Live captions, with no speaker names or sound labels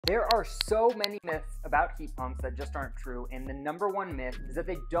There are so many myths about heat pumps that just aren't true, and the number one myth is that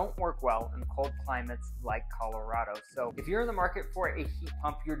they don't work well in cold climates like Colorado. So if you're in the market for a heat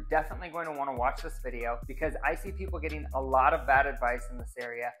pump, you're definitely going to want to watch this video because I see people getting a lot of bad advice in this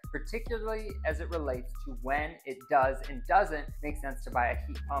area, particularly as it relates to when it does and doesn't make sense to buy a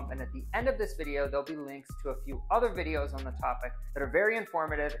heat pump. And at the end of this video, there'll be links to a few other videos on the topic that are very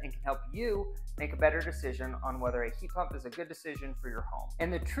informative and can help you make a better decision on whether a heat pump is a good decision for your home.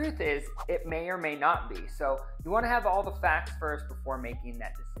 And the truth is, it may or may not be. So you want to have all the facts first before making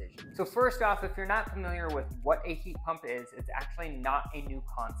that decision. So first off, if you're not familiar with what a heat pump is, it's actually not a new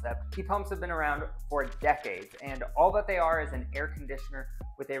concept. Heat pumps have been around for decades, and all that they are is an air conditioner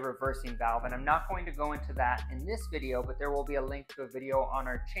with a reversing valve. And I'm not going to go into that in this video, but there will be a link to a video on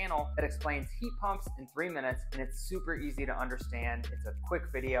our channel that explains heat pumps in 3 minutes, and it's super easy to understand. It's a quick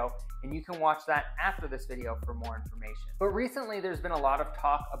video, and you can watch that after this video for more information. But recently, there's been a lot of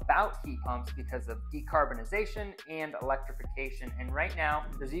talk about heat pumps because of decarbonization and electrification. And right now,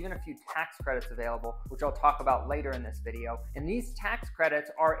 there's even a few tax credits available, which I'll talk about later in this video. And these tax credits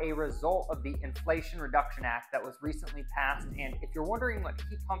are a result of the Inflation Reduction Act that was recently passed. And if you're wondering what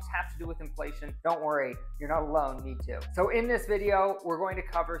heat pumps have to do with inflation, don't worry, you're not alone, me too. So in this video, we're going to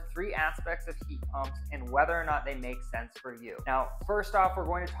cover 3 aspects of heat pumps and whether or not they make sense for you. Now, first off, we're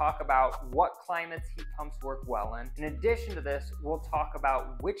going to talk about what climates heat pumps work well in. In addition to this, we'll talk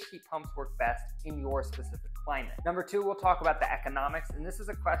about which heat pumps work best in your specific climate. Number 2, we'll talk about the economics, and this is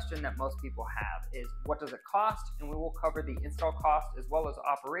a question that most people have, is what does it cost? And we will cover the install cost as well as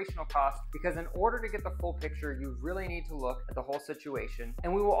operational cost, because in order to get the full picture, you really need to look at the whole situation.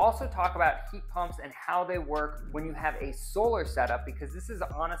 And we will also talk about heat pumps and how they work when you have a solar setup, because this is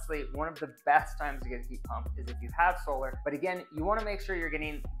honestly one of the best times to get a heat pump is if you have solar. But again, you want to make sure you're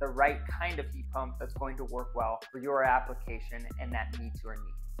getting the right kind of heat pump that's going to work well for your application and that meets your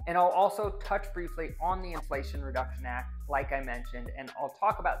needs. And I'll also touch briefly on the Inflation Reduction Act, like I mentioned, and I'll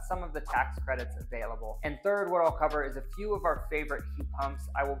talk about some of the tax credits available. And third, what I'll cover is a few of our favorite heat pumps.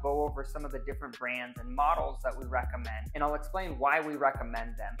 I will go over some of the different brands and models that we recommend, and I'll explain why we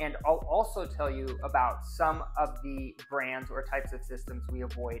recommend them. And I'll also tell you about some of the brands or types of systems we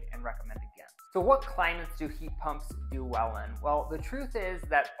avoid and recommend against. So what climates do heat pumps do well in? Well, the truth is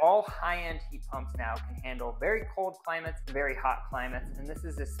that all high-end heat pumps now can handle very cold climates and very hot climates, and this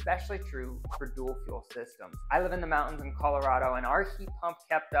is especially true for dual fuel systems. I live in the mountains in Colorado, and our heat pump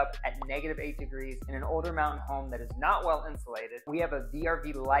kept up at -8 degrees in an older mountain home that is not well insulated. We have a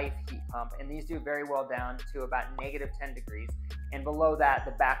VRV Life heat pump, and these do very well down to about -10 degrees. And below that,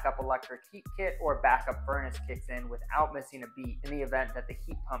 the backup electric heat kit or backup furnace kicks in without missing a beat in the event that the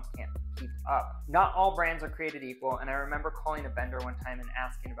heat pump can't keep up. Not all brands are created equal, and I remember calling a vendor one time and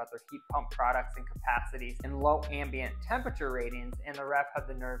asking about their heat pump products and capacities and low ambient temperature ratings, and the rep had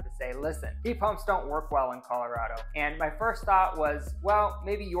the nerve to say, listen, heat pumps don't work well in Colorado. And my first thought was, well,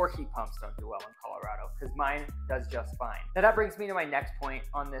 maybe your heat pumps don't do well in Colorado, because mine does just fine. Now that brings me to my next point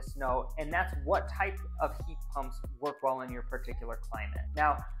on this note, and that's what type of heat pumps work well in your particular climate.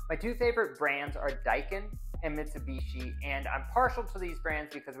 Now, my 2 favorite brands are Daikin and Mitsubishi, and I'm partial to these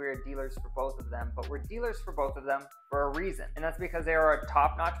brands because we are dealers for both of them, but we're dealers for both of them for a reason, and that's because they are a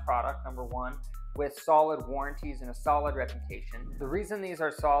top-notch product, number 1, with solid warranties and a solid reputation. The reason these are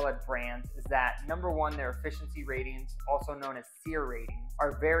solid brands is that, number 1, their efficiency ratings, also known as SEER ratings,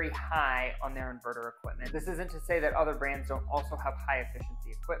 are very high on their inverter equipment. This isn't to say that other brands don't also have high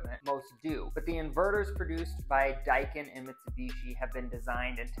efficiency equipment. Most do. But the inverters produced by Daikin and Mitsubishi have been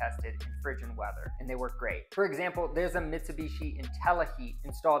designed and tested in frigid weather, and they work great. For example, there's a Mitsubishi IntelliHeat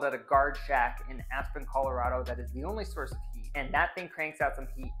installed at a guard shack in Aspen, Colorado that is the only source of heat, and that thing cranks out some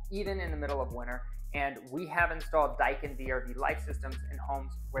heat even in the middle of winter. And we have installed Daikin VRV Life systems in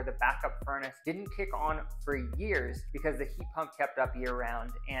homes where the backup furnace didn't kick on for years because the heat pump kept up year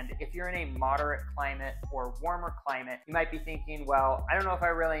round. And if you're in a moderate climate or warmer climate, you might be thinking, well, I don't know if I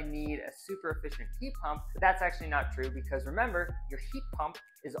really need a super efficient heat pump, but that's actually not true, because remember, your heat pump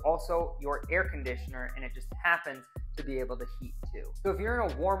is also your air conditioner, and it just happens to be able to heat too. So if you're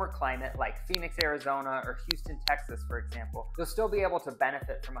in a warmer climate like Phoenix, Arizona, or Houston, Texas, for example, you'll still be able to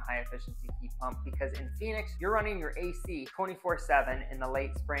benefit from a high efficiency heat pump, because in Phoenix, you're running your AC 24/7 in the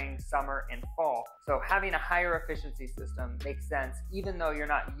late spring, summer, and fall. So having a higher efficiency system makes sense, even though you're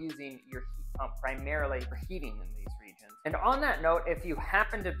not using your heat pump primarily for heating in these regions. technicians. And on that note, if you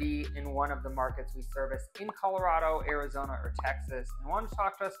happen to be in one of the markets we service in Colorado, Arizona, or Texas and want to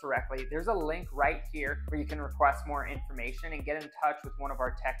talk to us directly, there's a link right here where you can request more information and get in touch with one of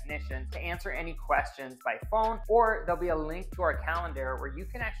our technicians to answer any questions by phone, or there'll be a link to our calendar where you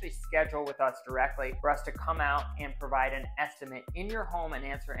can actually schedule with us directly for us to come out and provide an estimate in your home and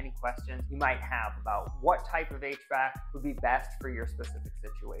answer any questions you might have about what type of HVAC would be best for your specific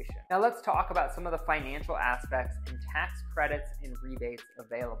situation. Now let's talk about some of the financial aspects and tax credits and rebates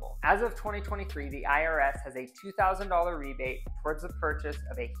available. As of 2023, the IRS has a $2,000 rebate towards the purchase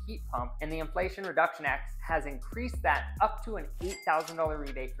of a heat pump, and the Inflation Reduction Act has increased that up to an $8,000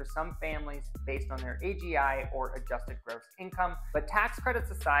 rebate for some families based on their AGI or adjusted gross income. But tax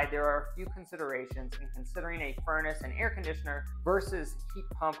credits aside, there are a few considerations in considering a furnace and air conditioner versus heat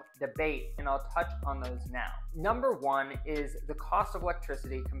pump debate, and I'll touch on those now. Number one is the cost of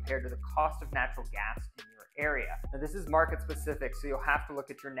electricity compared to the cost of natural gas in your area. Now this is market specific, so you'll have to look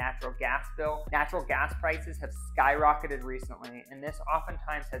at your natural gas bill. Natural gas prices have skyrocketed recently, and this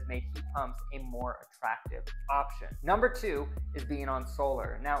oftentimes has made heat pumps a more attractive option. Number two is being on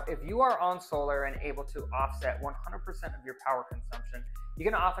solar. Now, if you are on solar and able to offset 100% of your power consumption, you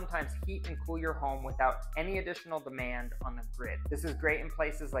can oftentimes heat and cool your home without any additional demand on the grid. This is great in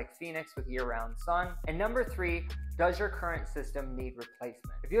places like Phoenix with year-round sun. And number three, does your current system need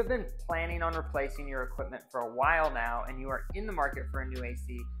replacement? If you have been planning on replacing your equipment for a while now and you are in the market for a new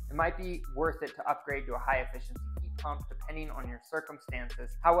AC, it might be worth it to upgrade to a high efficiency heat pump depending on your circumstances.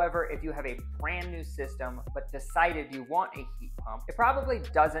 However, if you have a brand new system but decided you want a heat pump, it probably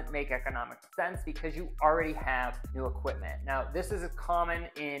doesn't make economic sense because you already have new equipment. Now, this is common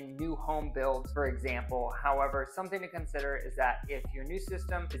in new home builds, for example. However, something to consider is that if your new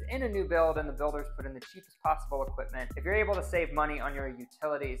system is in a new build and the builders put in the cheapest possible equipment, if you're able to save money on your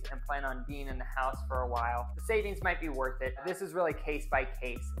utilities and plan on being in the house for a while, the savings might be worth it. This is really case by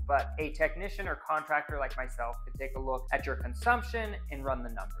case, but a technician or contractor like myself could take a look at your consumption and run the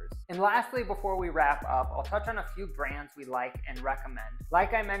numbers. And lastly, before we wrap up, I'll touch on a few brands we like and recommend.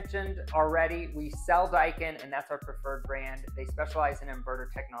 Like I mentioned already, we sell Daikin, and that's our preferred brand. They specialize in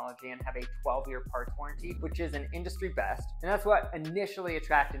inverter technology and have a 12-year parts warranty, which is an industry best. And that's what initially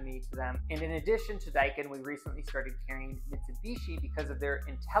attracted me to them. And in addition to Daikin, we recently started carrying Mitsubishi because of their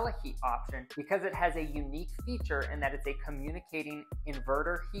IntelliHeat option, because it has a unique feature in that it's a communicating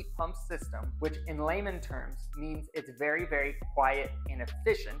inverter heat pump system, which in layman terms means it's very, very quiet and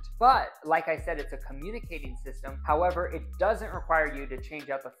efficient. But like I said, it's a communicating system. However, it doesn't require you to change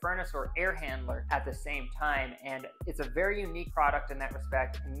out the furnace or air handler at the same time. And it's a very unique product in that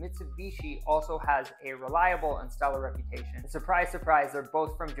respect. And Mitsubishi also has a reliable and stellar reputation. And surprise, surprise, they're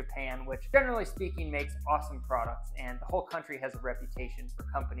both from Japan, which generally speaking makes awesome products. And the whole country has a reputation for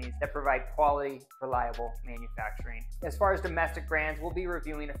companies that provide quality, reliable manufacturing. As far as domestic brands, we'll be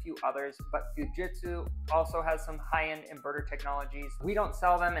reviewing a few others, but Fujitsu also has some high-end inverter technologies. We don't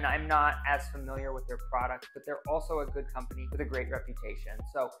sell them, and I'm not as familiar with their products, but they're also a good company with a great reputation.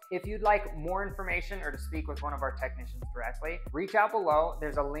 So if you'd like more information or to speak with one of our technicians directly, reach out below.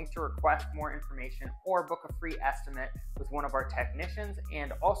 There's a link to request more information or book a free estimate with one of our technicians.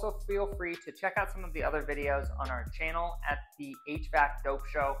 And also feel free to check out some of the other videos on our channel at the HVAC Dope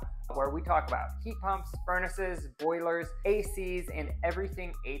Show, where we talk about heat pumps, furnaces, boilers, ACs, and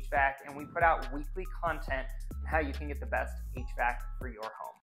everything HVAC. And we put out weekly content on how you can get the best HVAC for your home.